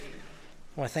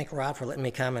I want to thank Rob for letting me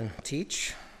come and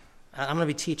teach. I'm going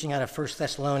to be teaching out of 1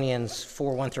 Thessalonians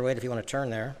 4, 1 through 8, if you want to turn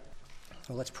there.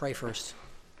 Well, let's pray first.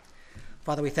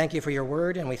 Father, we thank you for your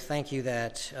word, and we thank you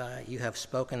that you have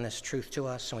spoken this truth to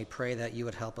us, and we pray that you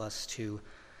would help us to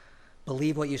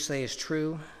believe what you say is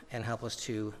true and help us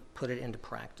to put it into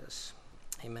practice.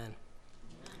 Amen.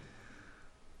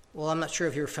 Well, I'm not sure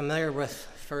if you're familiar with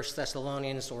 1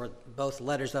 Thessalonians or both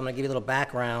letters, but I'm going to give you a little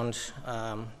background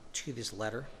to this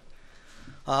letter.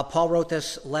 Paul wrote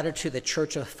this letter to the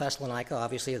church of Thessalonica,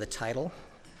 obviously the title.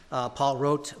 Paul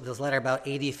wrote this letter about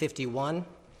AD 51.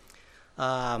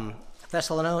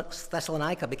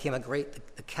 Thessalonica became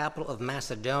the capital of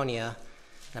Macedonia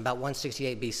in about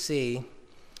 168 BC.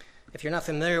 If you're not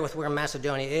familiar with where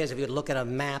Macedonia is, if you would look at a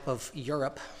map of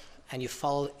Europe and you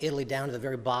follow Italy down to the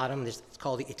very bottom, it's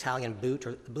called the Italian boot,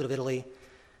 or the boot of Italy,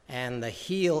 and the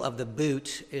heel of the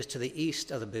boot is to the east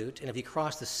of the boot, and if you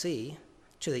cross the sea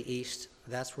to the east,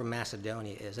 that's where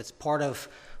Macedonia is. It's part of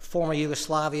former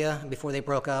Yugoslavia before they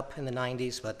broke up in the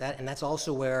 90s, and that's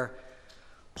also where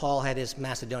Paul had his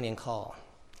Macedonian call.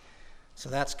 So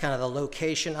that's kind of the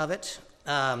location of it.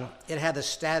 It had the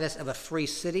status of a free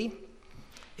city.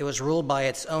 It was ruled by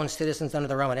its own citizens under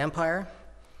the Roman Empire.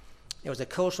 It was a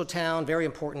coastal town, very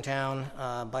important town,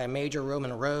 by a major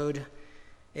Roman road.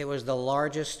 It was the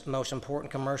largest, most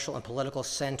important commercial and political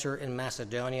center in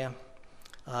Macedonia.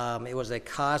 It was a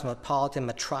cosmopolitan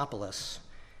metropolis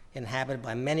inhabited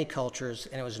by many cultures,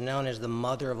 and it was known as the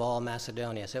mother of all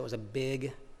Macedonia. So it was a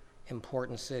big,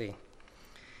 important city.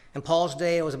 In Paul's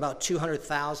day, it was about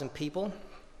 200,000 people.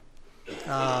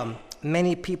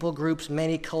 Many people groups,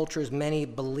 many cultures, many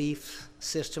belief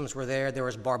systems were there. There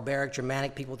was barbaric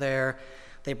Germanic people there.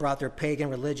 They brought their pagan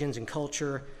religions and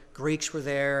culture. Greeks were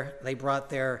there. They brought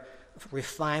their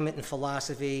refinement and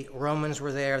philosophy. Romans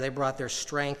were there. They brought their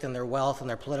strength and their wealth and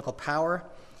their political power.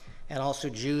 And also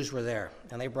Jews were there.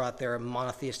 And they brought their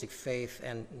monotheistic faith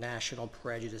and national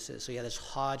prejudices. So you had this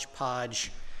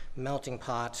hodgepodge, melting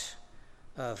pot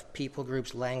of people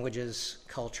groups, languages,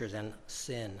 cultures, and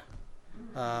sin.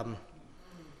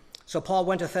 So Paul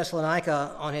went to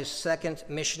Thessalonica on his second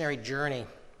missionary journey.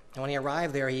 And when he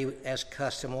arrived there, he, as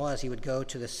custom was, he would go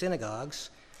to the synagogues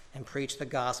and preach the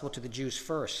gospel to the Jews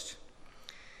first.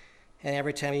 And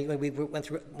every time we went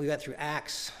through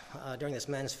Acts during this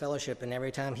men's fellowship, and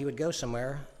every time he would go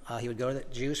somewhere, he would go to the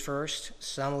Jews first.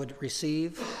 Some would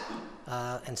receive,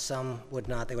 and some would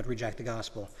not. They would reject the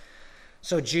gospel.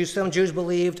 So some Jews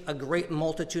believed, a great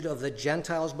multitude of the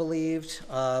Gentiles believed,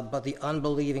 but the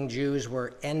unbelieving Jews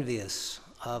were envious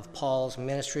of Paul's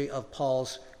ministry, of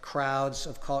Paul's crowds,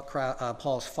 of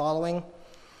Paul's following.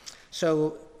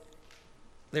 So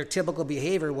their typical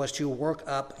behavior was to work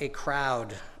up a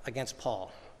crowd against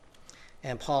Paul.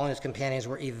 And Paul and his companions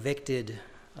were evicted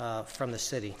from the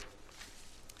city.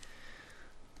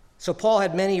 So Paul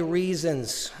had many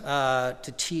reasons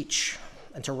to teach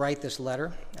and to write this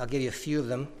letter. I'll give you a few of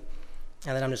them,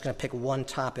 and then I'm just going to pick one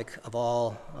topic of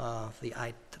all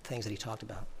the things that he talked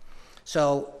about.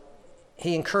 So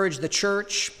he encouraged the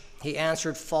church. He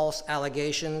answered false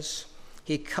allegations.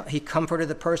 He comforted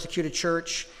the persecuted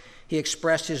church. He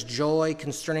expressed his joy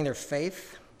concerning their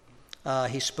faith.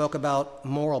 He spoke about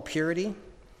moral purity.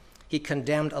 He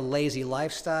condemned a lazy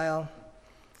lifestyle,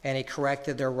 and he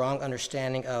corrected their wrong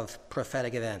understanding of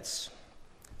prophetic events.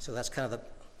 So that's kind of the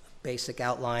basic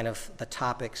outline of the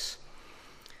topics.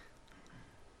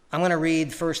 I'm going to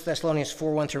read 1 Thessalonians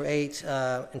 4, 1 through 8,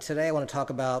 and today I want to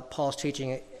talk about Paul's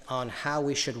teaching on how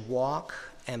we should walk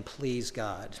and please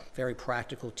God. Very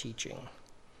practical teaching.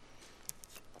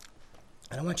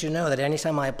 And I want you to know that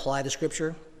anytime I apply the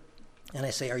scripture and I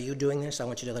say, are you doing this? I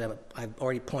want you to know that I've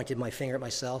already pointed my finger at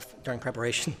myself during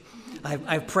preparation.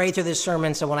 I've prayed through this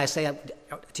sermon, so when I say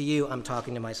to you, I'm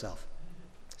talking to myself.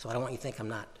 So I don't want you to think I'm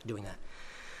not doing that.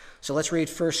 So let's read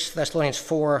 1 Thessalonians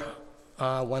 4,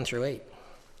 1 through 8.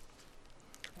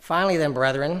 Finally then,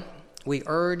 brethren, we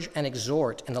urge and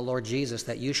exhort in the Lord Jesus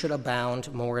that you should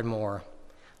abound more and more,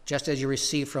 just as you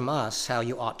receive from us how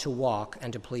you ought to walk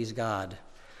and to please God.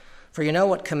 For you know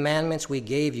what commandments we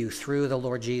gave you through the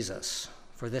Lord Jesus.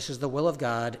 For this is the will of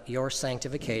God, your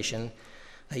sanctification,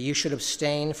 that you should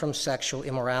abstain from sexual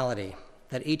immorality,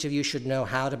 that each of you should know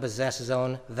how to possess his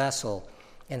own vessel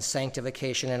in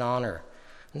sanctification and honor,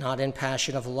 not in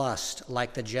passion of lust,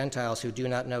 like the Gentiles who do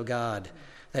not know God,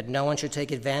 that no one should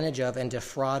take advantage of and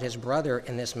defraud his brother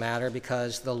in this matter,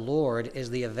 because the Lord is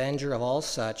the avenger of all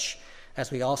such,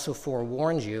 as we also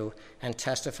forewarned you and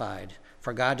testified.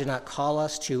 For God did not call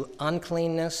us to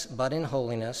uncleanness, but in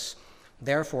holiness.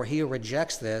 Therefore, he who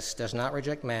rejects this does not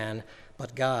reject man,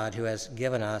 but God, who has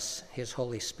given us his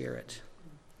Holy Spirit.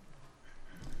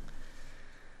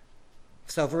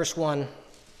 So verse 1,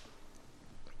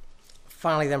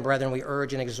 finally then, brethren, we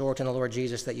urge and exhort in the Lord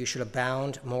Jesus that you should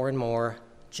abound more and more,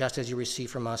 just as you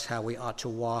receive from us how we ought to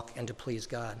walk and to please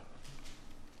God.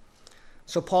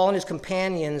 So Paul and his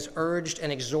companions urged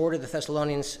and exhorted the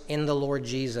Thessalonians in the Lord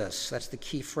Jesus. That's the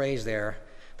key phrase there.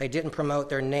 They didn't promote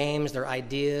their names, their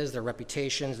ideas, their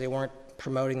reputations. They weren't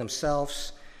promoting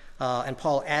themselves. And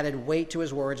Paul added weight to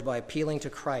his words by appealing to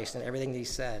Christ in everything that he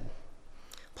said.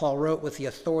 Paul wrote with the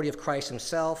authority of Christ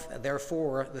himself.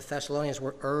 Therefore, the Thessalonians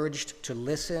were urged to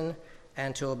listen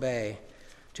and to obey,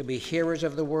 to be hearers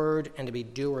of the word and to be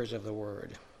doers of the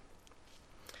word.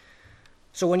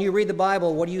 So when you read the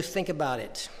Bible, what do you think about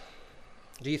it?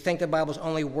 Do you think the Bible is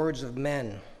only words of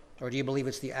men, or do you believe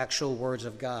it's the actual words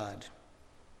of God?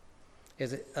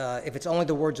 If it's only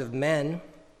the words of men,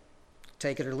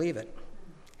 take it or leave it.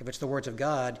 If it's the words of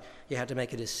God, you have to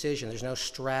make a decision. There's no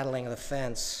straddling of the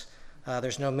fence.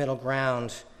 There's no middle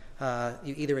ground.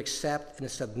 You either accept and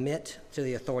submit to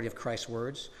the authority of Christ's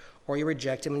words, or you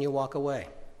reject him and you walk away.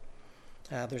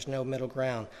 There's no middle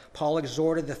ground. Paul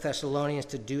exhorted the Thessalonians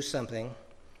to do something.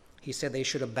 He said they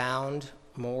should abound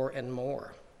more and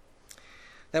more.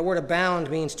 That word abound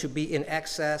means to be in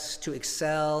excess, to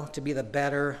excel, to be the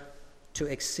better, to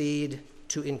exceed,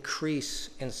 to increase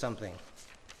in something.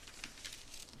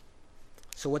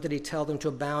 So what did he tell them to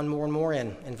abound more and more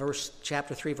in? In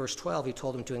chapter 3, verse 12, he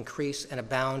told them to increase and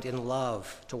abound in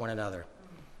love to one another.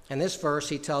 In this verse,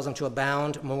 he tells them to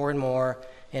abound more and more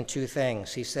in two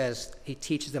things. He says he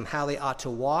teaches them how they ought to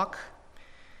walk,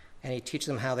 and he teaches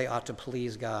them how they ought to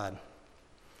please God.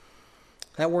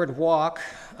 That word walk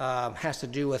has to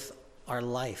do with our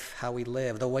life, how we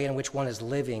live, the way in which one is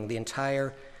living, the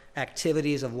entire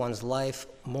activities of one's life,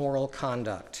 moral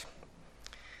conduct.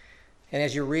 And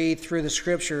as you read through the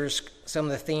scriptures, some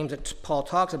of the themes that Paul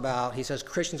talks about, he says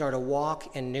Christians are to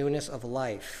walk in newness of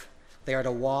life. They are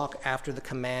to walk after the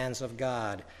commands of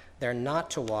God. They're not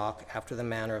to walk after the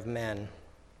manner of men.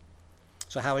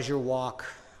 So how is your walk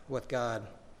with God?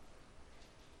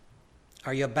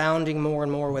 Are you abounding more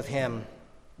and more with him?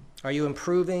 Are you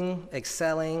improving,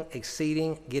 excelling,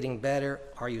 exceeding, getting better?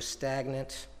 Are you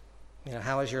stagnant?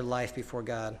 How is your life before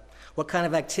God? What kind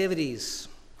of activities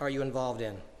are you involved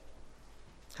in?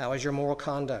 How is your moral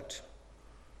conduct?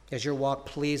 Is your walk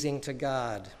pleasing to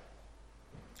God?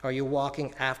 Are you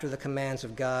walking after the commands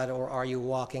of God, or are you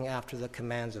walking after the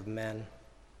commands of men?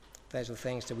 Those are the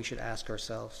things that we should ask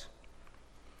ourselves.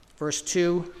 Verse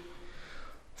 2,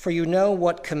 for you know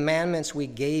what commandments we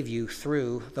gave you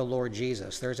through the Lord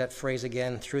Jesus. There's that phrase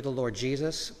again, through the Lord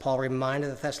Jesus. Paul reminded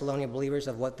the Thessalonian believers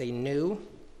of what they knew.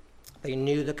 They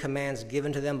knew the commands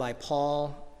given to them by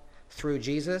Paul through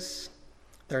Jesus.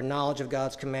 Their knowledge of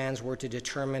God's commands were to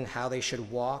determine how they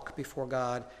should walk before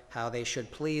God, how they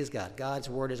should please God. God's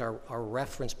word is our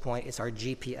reference point. It's our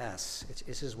GPS.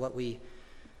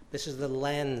 This is the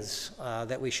lens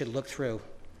that we should look through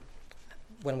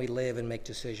when we live and make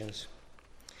decisions.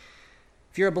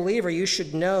 If you're a believer, you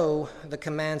should know the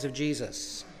commands of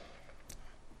Jesus.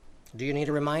 Do you need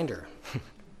a reminder?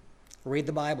 Read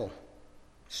the Bible.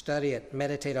 Study it.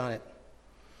 Meditate on it.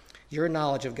 Your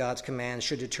knowledge of God's commands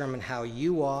should determine how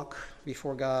you walk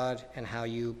before God and how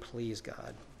you please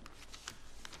God.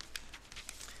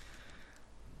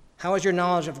 How is your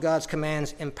knowledge of God's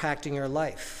commands impacting your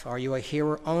life? Are you a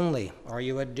hearer only? Are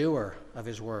you a doer of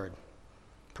his word?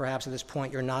 Perhaps at this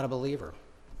point you're not a believer.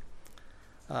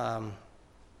 I'm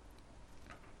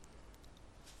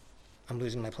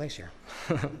losing my place here.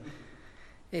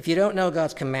 If you don't know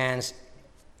God's commands,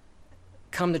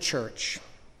 come to church.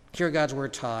 Hear God's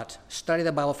word taught, study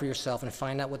the Bible for yourself, and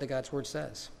find out what God's word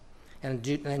says. And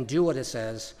do what it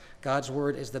says. God's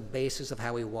word is the basis of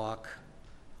how we walk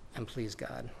and please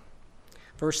God.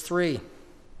 Verse 3,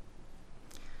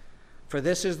 for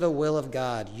this is the will of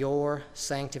God, your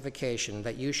sanctification,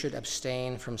 that you should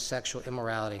abstain from sexual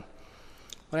immorality.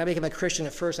 When I became a Christian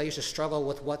at first, I used to struggle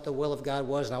with what the will of God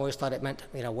was, and I always thought it meant,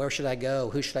 where should I go?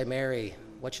 Who should I marry?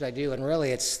 What should I do? And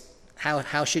really, it's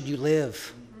how should you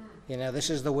live? This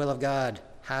is the will of God,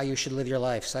 how you should live your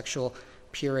life, sexual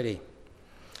purity.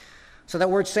 So that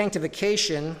word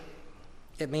sanctification,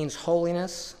 it means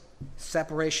holiness,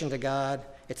 separation to God.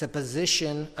 It's a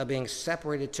position of being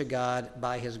separated to God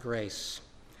by his grace.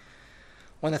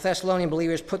 When the Thessalonian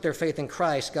believers put their faith in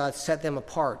Christ, God set them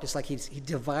apart. It's like he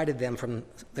divided them from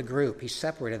the group. He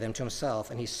separated them to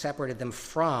himself, and he separated them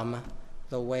from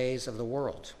the ways of the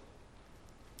world.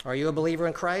 Are you a believer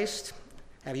in Christ?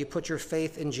 Have you put your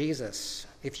faith in Jesus?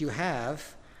 If you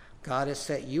have, God has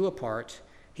set you apart.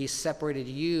 He separated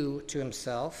you to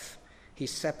himself. He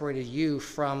separated you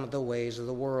from the ways of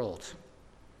the world.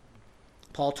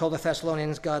 Paul told the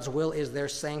Thessalonians God's will is their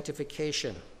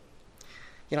sanctification.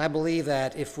 I believe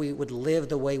that if we would live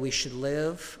the way we should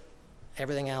live,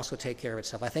 everything else would take care of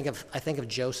itself. I think of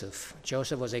Joseph.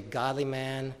 Joseph was a godly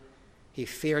man. He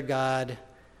feared God,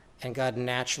 and God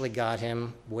naturally got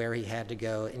him where he had to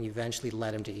go and eventually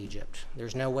led him to Egypt.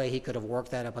 There's no way he could have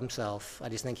worked that up himself. I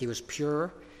just think he was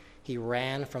pure. He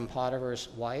ran from Potiphar's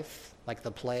wife like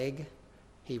the plague.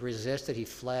 He resisted, he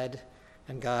fled,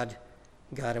 and God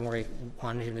got him where he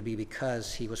wanted him to be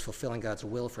because he was fulfilling God's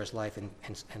will for his life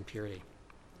and purity.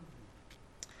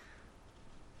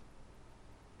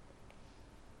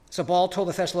 So Paul told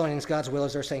the Thessalonians God's will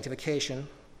is their sanctification,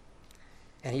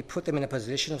 and he put them in a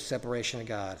position of separation to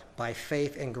God by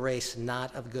faith and grace,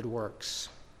 not of good works.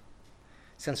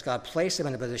 Since God placed them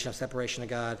in a position of separation to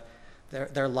God,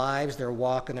 their lives, their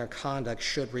walk, and their conduct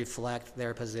should reflect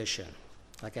their position.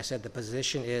 Like I said, the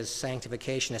position is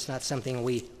sanctification. It's not something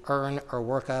we earn or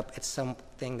work up. It's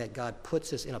something that God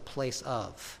puts us in a place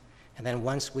of. And then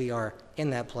once we are in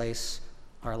that place,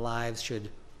 our lives should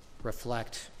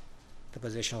reflect the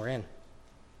position we're in.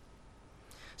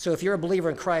 So if you're a believer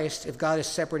in Christ, if God has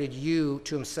separated you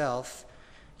to himself,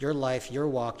 your life, your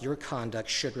walk, your conduct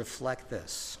should reflect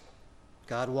this.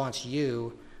 God wants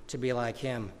you to be like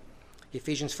him.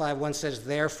 Ephesians 5:1 says,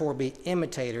 "Therefore be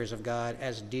imitators of God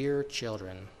as dear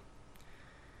children."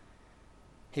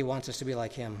 He wants us to be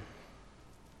like him.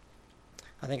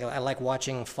 I think I like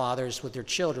watching fathers with their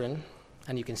children,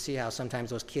 and you can see how sometimes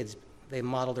those kids, they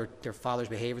model their father's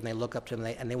behavior, and they look up to him,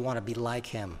 and they want to be like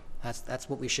him. That's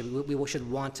what we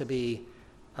should want to be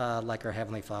like our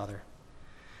Heavenly Father.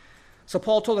 So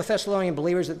Paul told the Thessalonian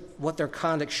believers what their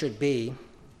conduct should be.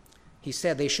 He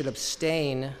said they should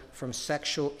abstain from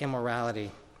sexual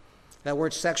immorality. That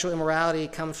word sexual immorality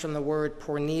comes from the word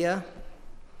porneia,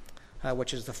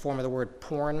 which is the form of the word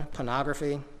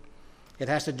pornography. It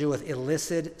has to do with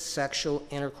illicit sexual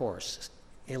intercourse,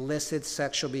 illicit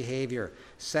sexual behavior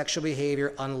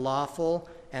unlawful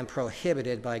and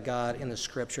prohibited by God in the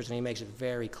Scriptures, and he makes it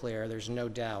very clear. There's no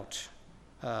doubt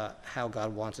how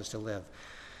God wants us to live.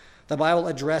 The Bible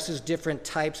addresses different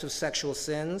types of sexual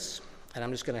sins, and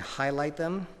I'm just going to highlight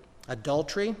them.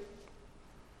 Adultery.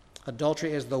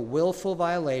 Adultery is the willful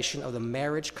violation of the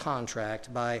marriage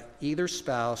contract by either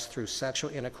spouse through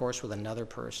sexual intercourse with another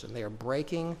person. They are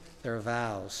breaking their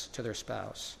vows to their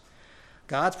spouse.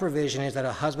 God's provision is that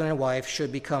a husband and wife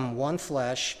should become one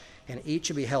flesh, and each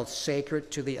should be held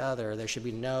sacred to the other. There should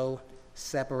be no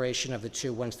separation of the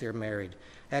two once they're married.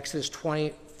 Exodus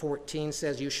 20:14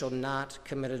 says, "You shall not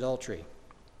commit adultery,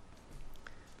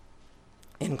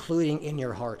 including in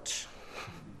your heart."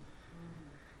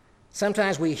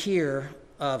 Sometimes we hear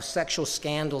of sexual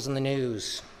scandals in the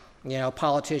news.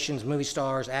 Politicians, movie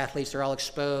stars, athletes, they're all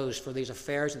exposed for these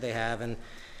affairs that they have. And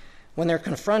when they're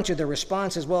confronted, their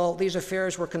response is, well, these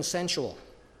affairs were consensual.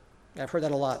 I've heard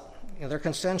that a lot. They're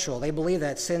consensual. They believe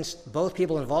that since both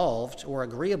people involved were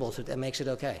agreeable to it, that makes it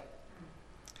okay.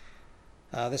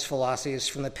 This philosophy is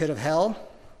from the pit of hell.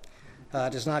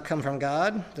 Does not come from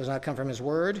God, does not come from his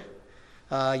word.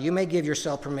 You may give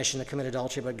yourself permission to commit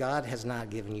adultery, but God has not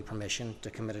given you permission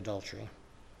to commit adultery.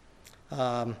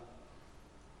 And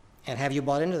have you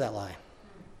bought into that lie?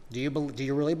 Do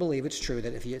you really believe it's true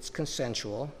that if it's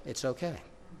consensual, it's okay?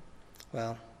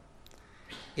 Well,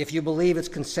 if you believe it's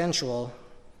consensual,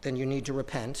 then you need to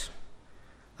repent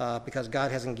because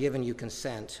God hasn't given you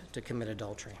consent to commit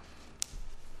adultery.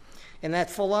 In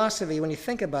that philosophy, when you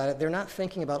think about it, they're not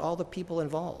thinking about all the people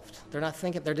involved. They're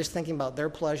just thinking about their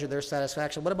pleasure, their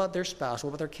satisfaction. What about their spouse? What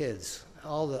about their kids?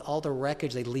 All the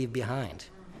wreckage they leave behind.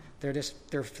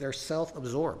 They're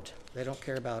self-absorbed. They don't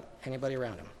care about anybody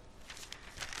around them.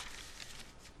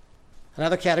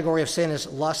 Another category of sin is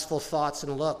lustful thoughts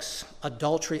and looks,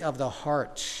 adultery of the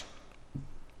heart.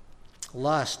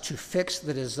 Lust, to fix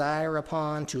the desire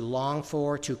upon, to long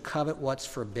for, to covet what's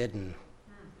forbidden.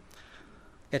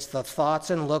 It's the thoughts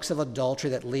and looks of adultery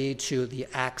that lead to the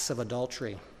acts of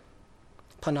adultery.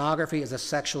 Pornography is a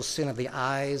sexual sin of the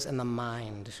eyes and the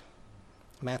mind.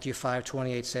 Matthew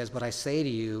 5:28 says, "But I say to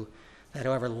you that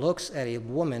whoever looks at a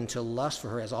woman to lust for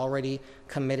her has already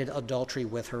committed adultery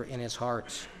with her in his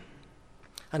heart."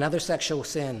 Another sexual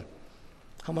sin,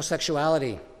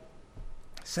 homosexuality,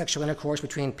 sexual intercourse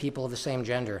between people of the same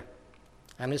gender.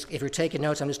 If you're taking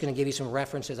notes, I'm just going to give you some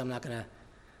references. I'm not going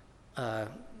to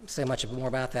say much more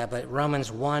about that, but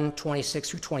Romans 1:26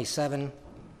 through 27,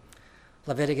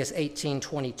 Leviticus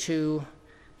 18:22,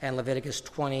 and Leviticus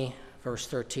 20, verse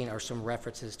 13 are some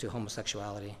references to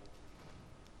homosexuality.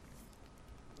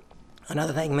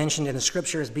 Another thing mentioned in the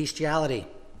Scripture is bestiality,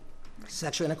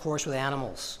 sexual intercourse with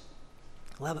animals,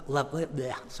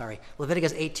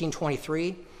 Leviticus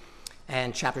 18:23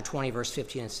 and chapter 20, verse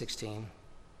 15 and 16.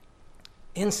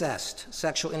 Incest,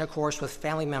 sexual intercourse with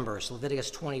family members,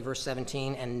 Leviticus 20, verse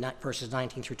 17 and verses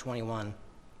 19 through 21.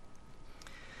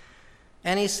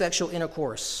 Any sexual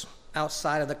intercourse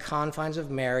outside of the confines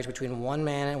of marriage between one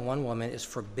man and one woman is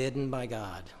forbidden by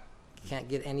God. You can't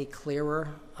get any clearer.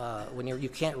 You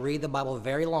can't read the Bible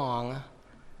very long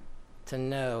to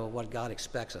know what God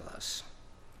expects of us.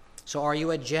 So are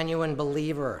you a genuine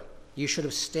believer? You should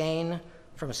abstain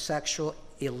from sexual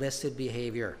illicit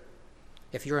behavior.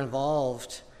 If you're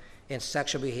involved in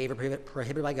sexual behavior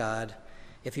prohibited by God,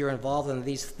 if you're involved in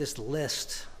this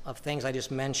list of things I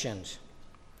just mentioned,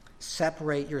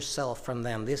 separate yourself from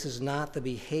them. This is not the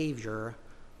behavior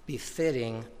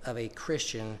befitting of a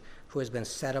Christian who has been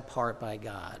set apart by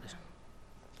God.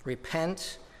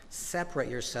 Repent, separate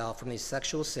yourself from these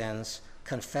sexual sins,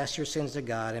 confess your sins to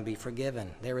God, and be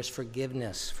forgiven. There is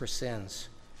forgiveness for sins,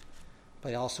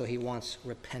 but also he wants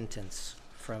repentance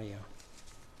from you.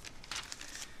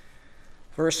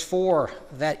 Verse 4,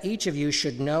 that each of you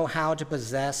should know how to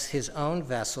possess his own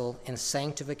vessel in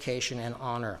sanctification and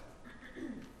honor.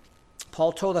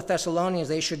 Paul told the Thessalonians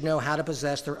they should know how to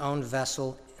possess their own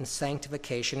vessel in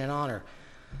sanctification and honor.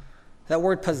 That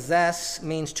word possess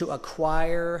means to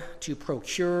acquire, to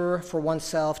procure for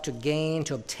oneself, to gain,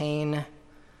 to obtain.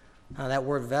 That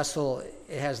word vessel,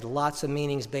 it has lots of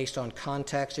meanings based on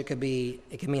context. It can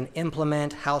mean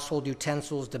implement, household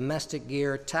utensils, domestic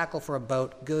gear, tackle for a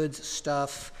boat, goods,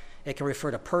 stuff. It can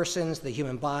refer to persons, the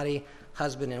human body,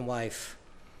 husband and wife.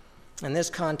 In this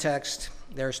context,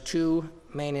 there's two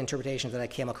main interpretations that I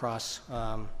came across.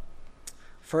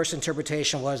 First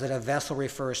interpretation was that a vessel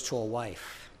refers to a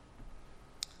wife.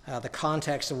 The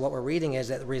context of what we're reading is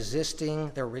that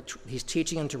he's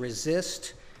teaching them to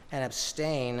resist and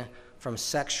abstain from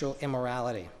sexual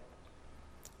immorality.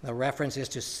 The reference is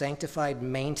to sanctified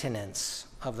maintenance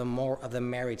of the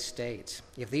married state.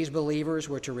 If these believers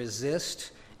were to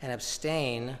resist and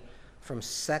abstain from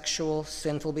sexual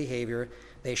sinful behavior,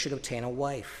 they should obtain a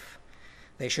wife.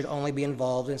 They should only be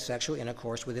involved in sexual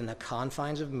intercourse within the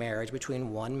confines of marriage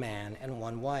between one man and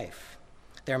one wife.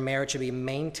 Their marriage should be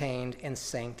maintained in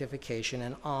sanctification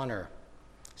and honor.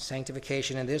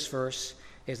 Sanctification in this verse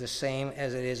is the same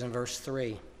as it is in verse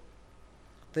 3.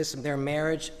 Their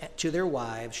marriage to their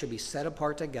wives should be set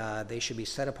apart to God. They should be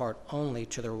set apart only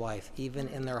to their wife, even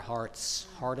in their heart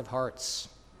of hearts.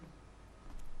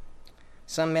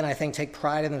 Some men, I think, take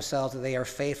pride in themselves that they are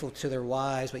faithful to their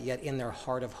wives, but yet in their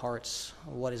heart of hearts,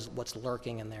 what's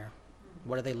lurking in there?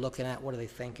 What are they looking at? What are they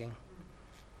thinking?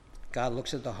 God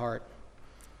looks at the heart.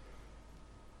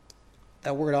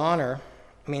 That word honor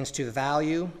means to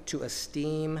value, to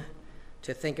esteem,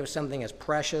 to think of something as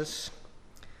precious.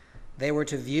 They were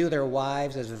to view their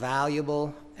wives as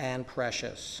valuable and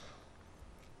precious.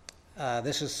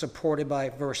 This is supported by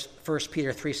 1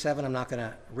 Peter 3:7. I'm not going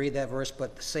to read that verse,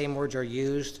 but the same words are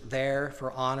used there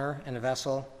for honor and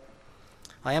vessel.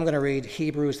 I am going to read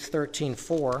Hebrews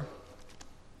 13:4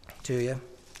 to you.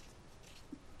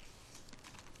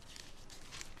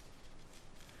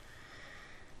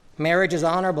 Marriage is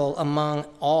honorable among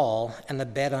all, and the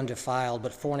bed undefiled,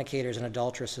 but fornicators and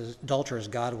adulterers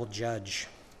God will judge.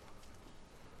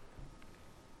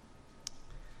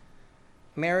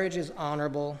 Marriage is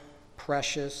honorable,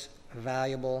 precious,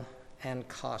 valuable, and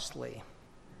costly.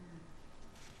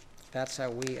 That's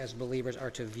how we as believers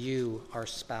are to view our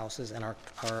spouses and our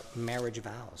marriage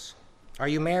vows. Are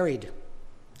you married?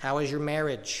 How is your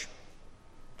marriage?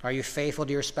 Are you faithful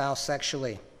to your spouse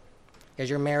sexually? Is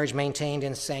your marriage maintained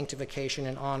in sanctification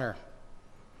and honor?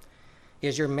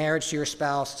 Is your marriage to your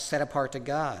spouse set apart to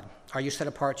God? Are you set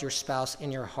apart to your spouse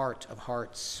in your heart of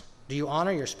hearts? Do you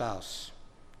honor your spouse?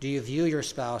 Do you view your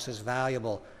spouse as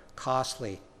valuable,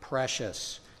 costly,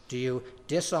 precious? Do you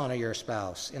dishonor your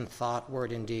spouse in thought,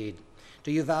 word, and deed?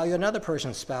 Do you value another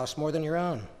person's spouse more than your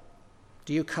own?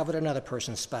 Do you covet another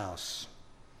person's spouse?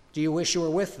 Do you wish you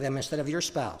were with them instead of your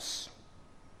spouse?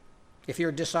 If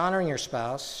you're dishonoring your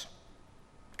spouse,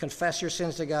 confess your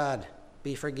sins to God,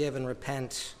 be forgiven,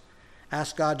 repent.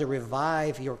 Ask God to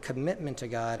revive your commitment to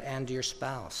God and to your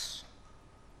spouse.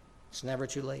 It's never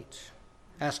too late.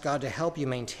 Ask God to help you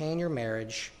maintain your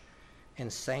marriage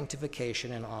in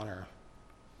sanctification and honor.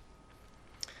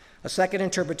 A second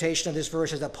interpretation of this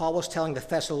verse is that Paul was telling the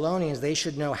Thessalonians they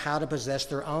should know how to possess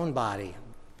their own body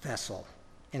vessel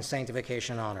in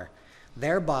sanctification and honor.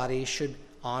 Their body should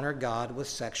honor God with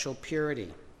sexual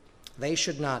purity. They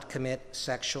should not commit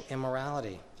sexual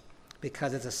immorality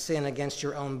because it's a sin against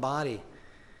your own body.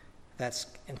 That's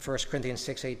in 1 Corinthians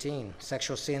 6:18.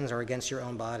 Sexual sins are against your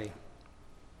own body.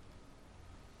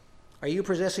 Are you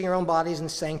possessing your own bodies in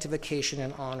sanctification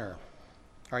and honor?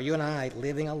 Are you and I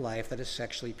living a life that is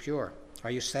sexually pure?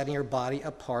 Are you setting your body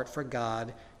apart for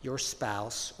God, your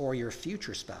spouse, or your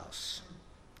future spouse?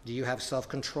 Do you have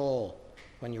self-control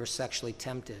when you are sexually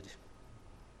tempted?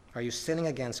 Are you sinning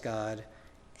against God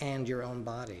and your own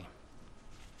body?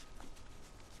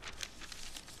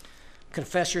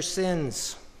 Confess your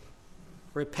sins.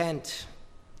 Repent.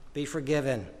 Be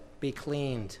forgiven. Be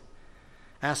cleaned.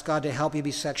 Ask God to help you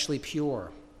be sexually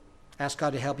pure. Ask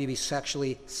God to help you be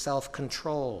sexually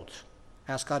self-controlled.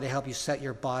 Ask God to help you set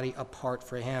your body apart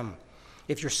for Him.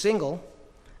 If you're single,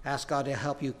 ask God to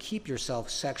help you keep yourself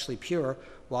sexually pure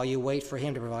while you wait for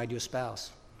Him to provide you a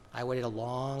spouse. I waited a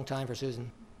long time for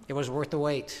Susan. It was worth the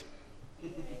wait.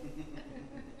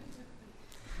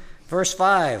 Verse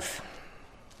 5.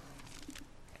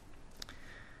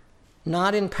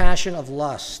 Not in passion of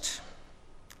lust,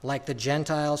 like the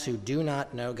Gentiles who do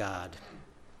not know God.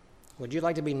 Would you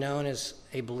like to be known as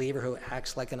a believer who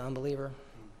acts like an unbeliever?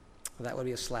 That would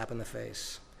be a slap in the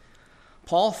face.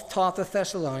 Paul taught the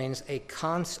Thessalonians a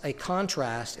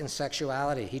contrast in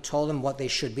sexuality. He told them what they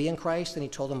should be in Christ, and he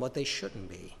told them what they shouldn't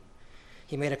be.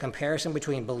 He made a comparison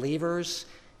between believers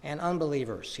and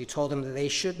unbelievers. He told them that they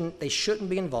shouldn't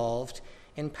be involved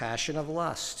in passion of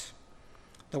lust.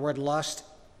 The word lust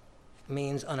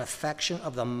means an affection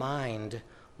of the mind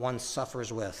one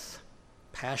suffers with,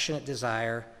 passionate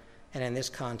desire, and in this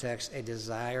context, a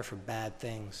desire for bad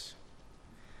things.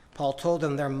 Paul told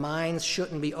them their minds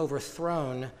shouldn't be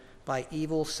overthrown by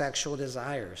evil sexual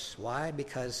desires. Why?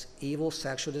 Because evil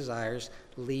sexual desires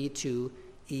lead to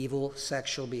evil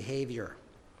sexual behavior.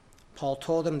 Paul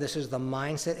told them this is the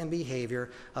mindset and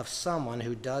behavior of someone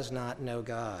who does not know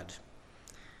God.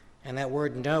 And that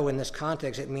word know in this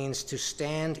context, it means to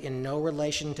stand in no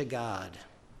relation to God.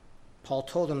 Paul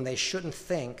told them they shouldn't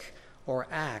think or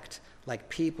act like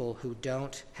people who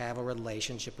don't have a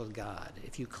relationship with God.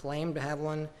 If you claim to have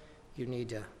one, you need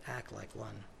to act like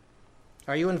one.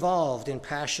 Are you involved in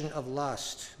passion of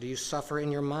lust? Do you suffer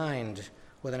in your mind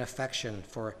with an affection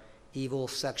for evil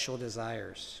sexual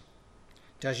desires?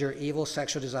 Does your evil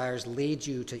sexual desires lead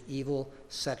you to evil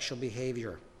sexual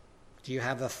behavior? Do you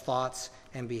have the thoughts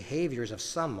and behaviors of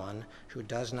someone who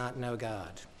does not know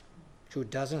God, who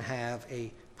doesn't have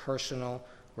a personal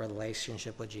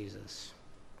relationship with Jesus?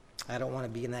 I don't want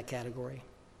to be in that category.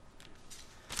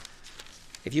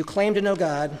 If you claim to know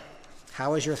God,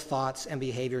 how is your thoughts and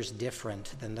behaviors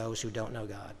different than those who don't know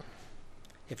God?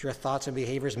 If your thoughts and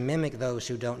behaviors mimic those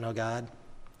who don't know God,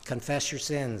 confess your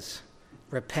sins,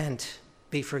 repent,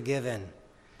 be forgiven,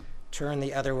 turn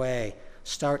the other way,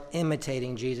 start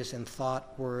imitating Jesus in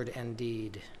thought, word, and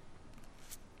deed.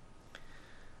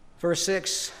 Verse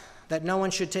 6, that no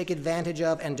one should take advantage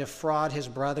of and defraud his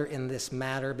brother in this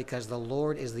matter, because the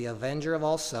Lord is the avenger of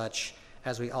all such,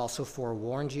 as we also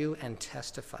forewarned you and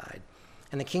testified.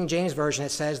 In the King James Version, it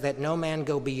says that no man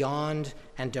go beyond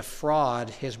and defraud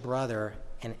his brother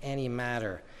in any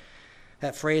matter.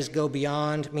 That phrase, go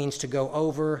beyond, means to go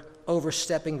over,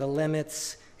 overstepping the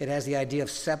limits. It has the idea of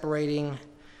separating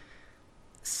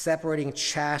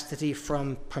chastity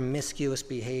from promiscuous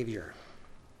behavior.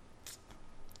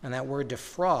 And that word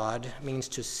defraud means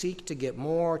to seek to get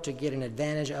more, to get an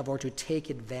advantage of, or to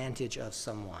take advantage of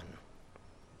someone.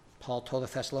 Paul told the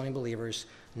Thessalonian believers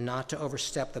not to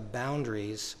overstep the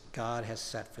boundaries God has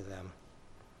set for them.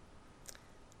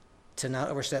 To not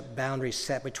overstep boundaries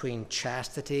set between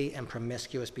chastity and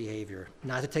promiscuous behavior.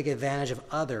 Not to take advantage of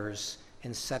others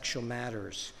in sexual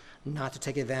matters. Not to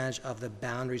take advantage of the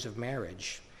boundaries of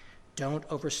marriage. Don't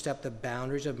overstep the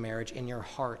boundaries of marriage in your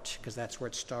heart, because that's where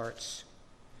it starts.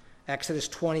 Exodus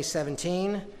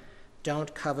 20:17,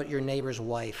 don't covet your neighbor's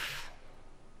wife.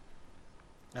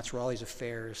 That's where all these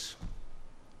affairs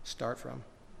start from.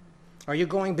 Are you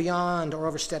going beyond or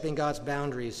overstepping God's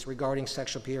boundaries regarding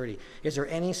sexual purity? Is there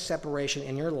any separation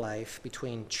in your life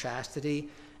between chastity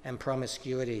and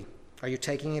promiscuity? Are you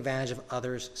taking advantage of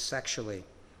others sexually?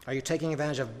 Are you taking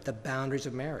advantage of the boundaries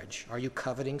of marriage? Are you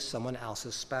coveting someone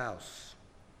else's spouse?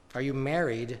 Are you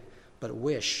married but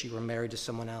wish you were married to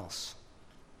someone else?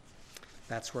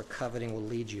 That's where coveting will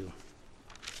lead you.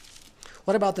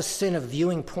 What about the sin of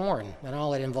viewing porn and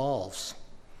all it involves?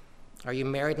 Are you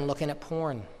married and looking at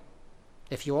porn?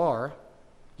 If you are,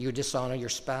 you dishonor your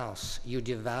spouse. You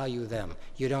devalue them.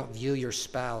 You don't view your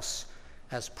spouse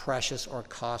as precious or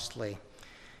costly.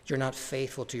 You're not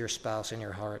faithful to your spouse in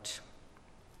your heart.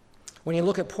 When you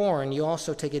look at porn, you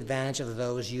also take advantage of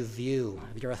those you view.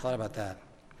 Have you ever thought about that?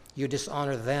 You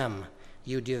dishonor them.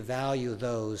 You devalue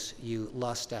those you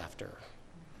lust after.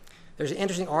 There's an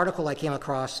interesting article I came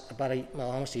across about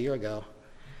almost a year ago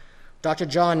Dr.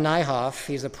 John Nyhoff,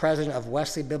 he's the president of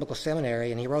Wesley Biblical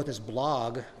Seminary, and he wrote this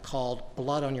blog called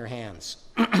Blood on Your Hands.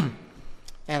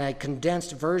 And a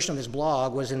condensed version of this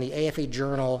blog was in the AFA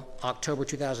Journal October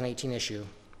 2018 issue.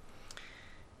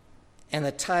 And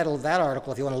the title of that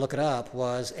article, if you want to look it up,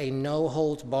 was A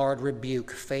No-Holds-Barred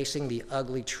Rebuke Facing the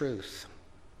Ugly Truth.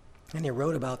 And he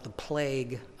wrote about the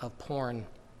plague of porn.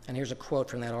 And here's a quote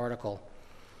from that article.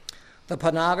 The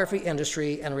pornography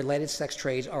industry and related sex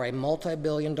trades are a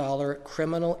multi-billion-dollar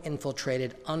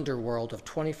criminal-infiltrated underworld of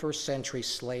 21st century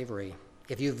slavery.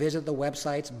 If you visit the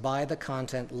websites, buy the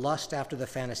content, lust after the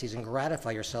fantasies, and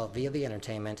gratify yourself via the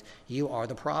entertainment, you are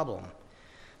the problem.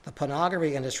 The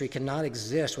pornography industry cannot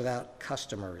exist without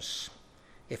customers.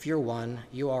 If you're one,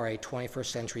 you are a 21st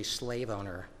century slave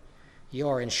owner. You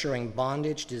are ensuring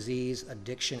bondage, disease,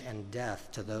 addiction, and death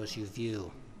to those you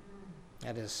view.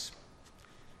 That is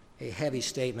a heavy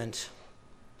statement.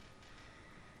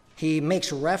 He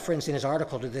makes reference in his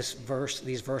article to these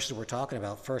verses we're talking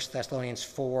about, 1 Thessalonians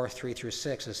 4, 3 through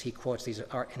 6, as he quotes these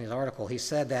in his article. He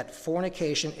said that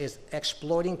fornication is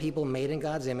exploiting people made in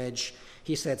God's image.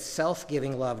 He said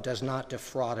self-giving love does not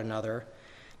defraud another.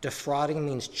 Defrauding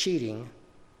means cheating.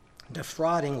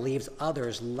 Defrauding leaves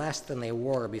others less than they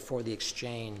were before the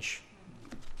exchange.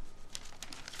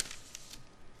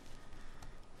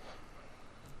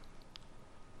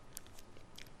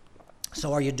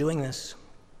 So are you doing this?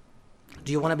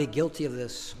 Do you want to be guilty of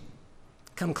this?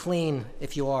 Come clean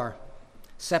if you are.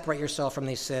 Separate yourself from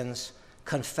these sins.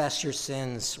 Confess your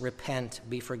sins. Repent.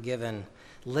 Be forgiven.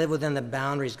 Live within the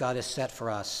boundaries God has set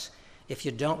for us. If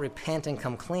you don't repent and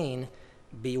come clean,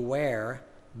 beware,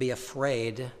 be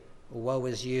afraid, woe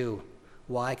is you.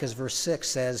 Why? Because verse 6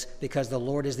 says, because the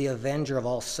Lord is the avenger of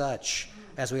all such,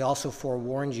 as we also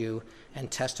forewarned you and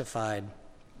testified.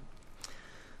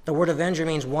 The word avenger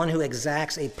means one who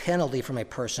exacts a penalty from a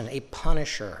person, a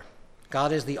punisher.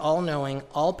 God is the all-knowing,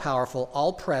 all-powerful,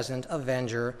 all-present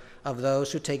avenger of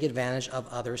those who take advantage of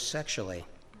others sexually.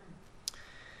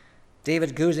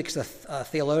 David Guzik's a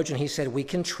theologian. He said, we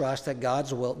can trust that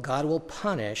God will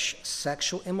punish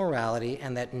sexual immorality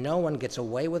and that no one gets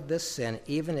away with this sin,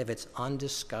 even if it's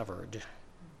undiscovered.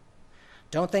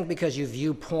 Don't think because you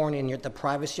view porn in the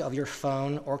privacy of your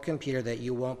phone or computer that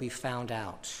you won't be found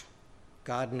out.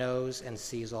 God knows and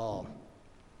sees all.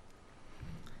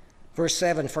 Verse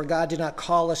 7, for God did not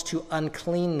call us to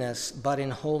uncleanness, but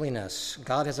in holiness.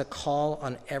 God has a call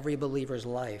on every believer's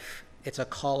life. It's a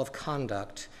call of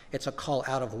conduct. It's a call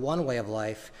out of one way of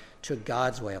life to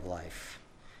God's way of life.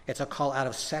 It's a call out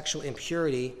of sexual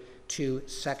impurity to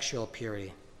sexual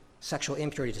purity, sexual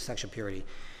impurity to sexual purity.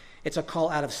 It's a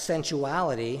call out of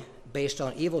sensuality based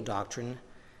on evil doctrine.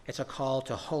 It's a call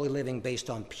to holy living based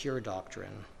on pure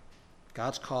doctrine.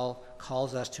 God's call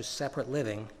calls us to separate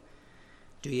living.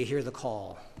 Do you hear the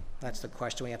call? That's the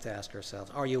question we have to ask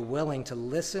ourselves. Are you willing to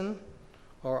listen,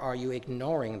 or are you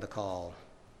ignoring the call?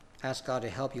 Ask God to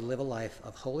help you live a life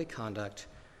of holy conduct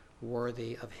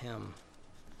worthy of him.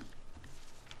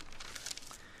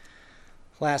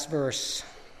 Last verse.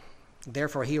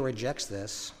 Therefore, he who rejects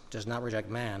this does not reject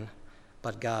man,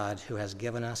 but God, who has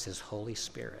given us his Holy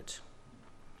Spirit.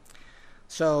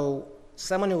 So,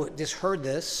 someone who just heard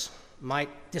this might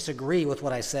disagree with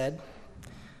what I said.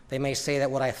 They may say that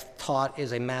what I taught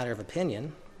is a matter of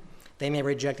opinion. They may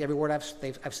reject every word I've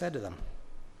said to them.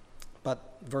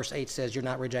 But verse 8 says, you're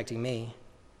not rejecting me,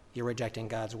 you're rejecting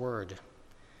God's word.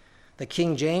 The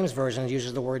King James Version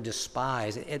uses the word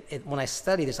despise. When I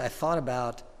studied this, I thought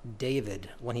about David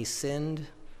when he sinned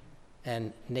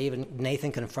and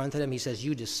Nathan confronted him. He says,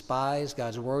 you despise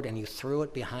God's word and you threw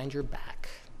it behind your back.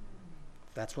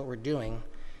 That's what we're doing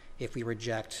if we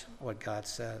reject what God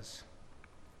says.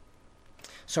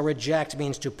 So reject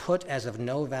means to put as of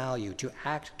no value, to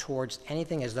act towards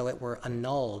anything as though it were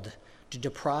annulled, to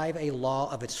deprive a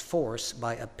law of its force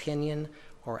by opinion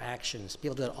or actions.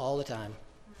 People do it all the time.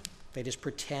 They just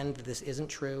pretend that this isn't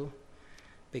true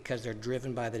because they're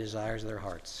driven by the desires of their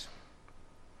hearts.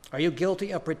 Are you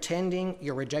guilty of pretending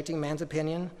you're rejecting man's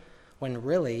opinion when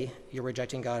really you're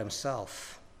rejecting God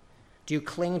himself? Do you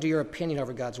cling to your opinion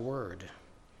over God's word?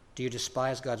 Do you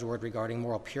despise God's word regarding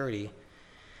moral purity?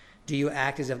 Do you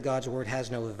act as if God's word has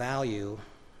no value?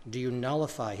 Do you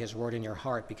nullify his word in your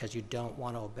heart because you don't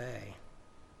want to obey?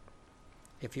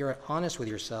 If you're honest with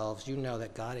yourselves, you know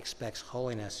that God expects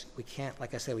holiness. We can't,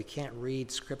 like I said, we can't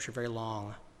read Scripture very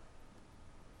long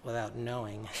without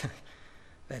knowing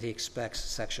that he expects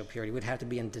sexual purity. We'd have to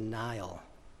be in denial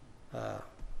to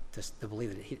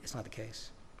believe that it's not the case.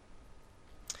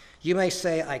 You may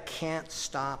say, I can't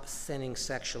stop sinning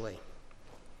sexually.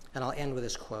 And I'll end with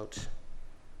this quote.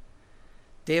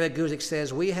 David Guzik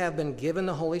says, we have been given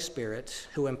the Holy Spirit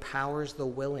who empowers the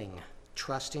willing,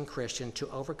 trusting Christian to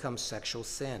overcome sexual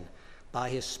sin. By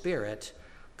his Spirit,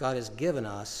 God has given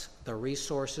us the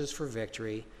resources for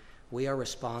victory. We are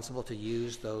responsible to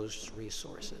use those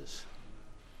resources.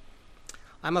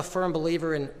 I'm a firm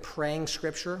believer in praying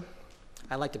Scripture.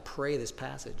 I like to pray this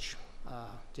passage,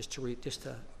 just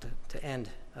to end.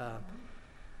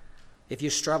 If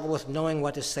you struggle with knowing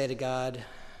what to say to God,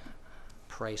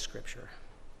 pray Scripture.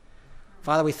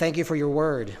 Father, we thank you for your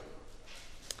word.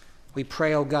 We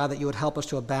pray, O God, that you would help us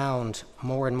to abound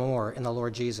more and more in the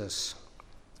Lord Jesus.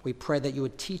 We pray that you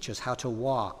would teach us how to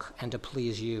walk and to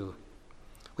please you.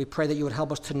 We pray that you would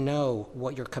help us to know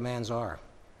what your commands are.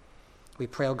 We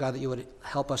pray, O God, that you would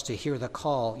help us to hear the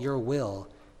call. Your will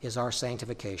is our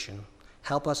sanctification.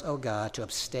 Help us, O God, to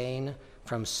abstain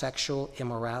from sexual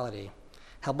immorality.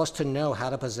 Help us to know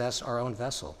how to possess our own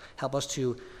vessel. Help us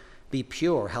to be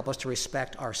pure. Help us to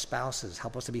respect our spouses.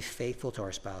 Help us to be faithful to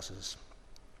our spouses.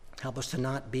 Help us to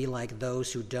not be like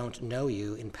those who don't know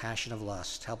you in passion of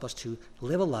lust. Help us to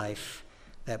live a life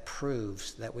that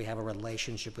proves that we have a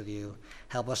relationship with you.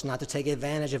 Help us not to take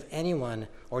advantage of anyone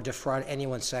or defraud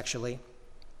anyone sexually.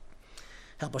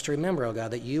 Help us to remember, O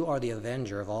God, that you are the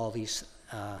avenger of all these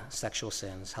sexual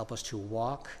sins. Help us to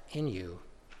walk in you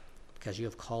because you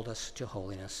have called us to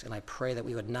holiness. And I pray that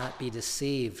we would not be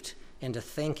deceived into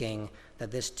thinking that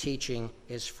this teaching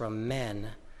is from men.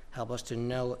 Help us to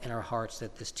know in our hearts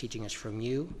that this teaching is from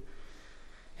you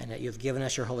and that you've given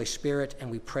us your Holy Spirit, and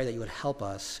we pray that you would help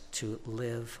us to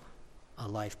live a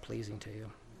life pleasing to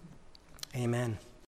you. Amen.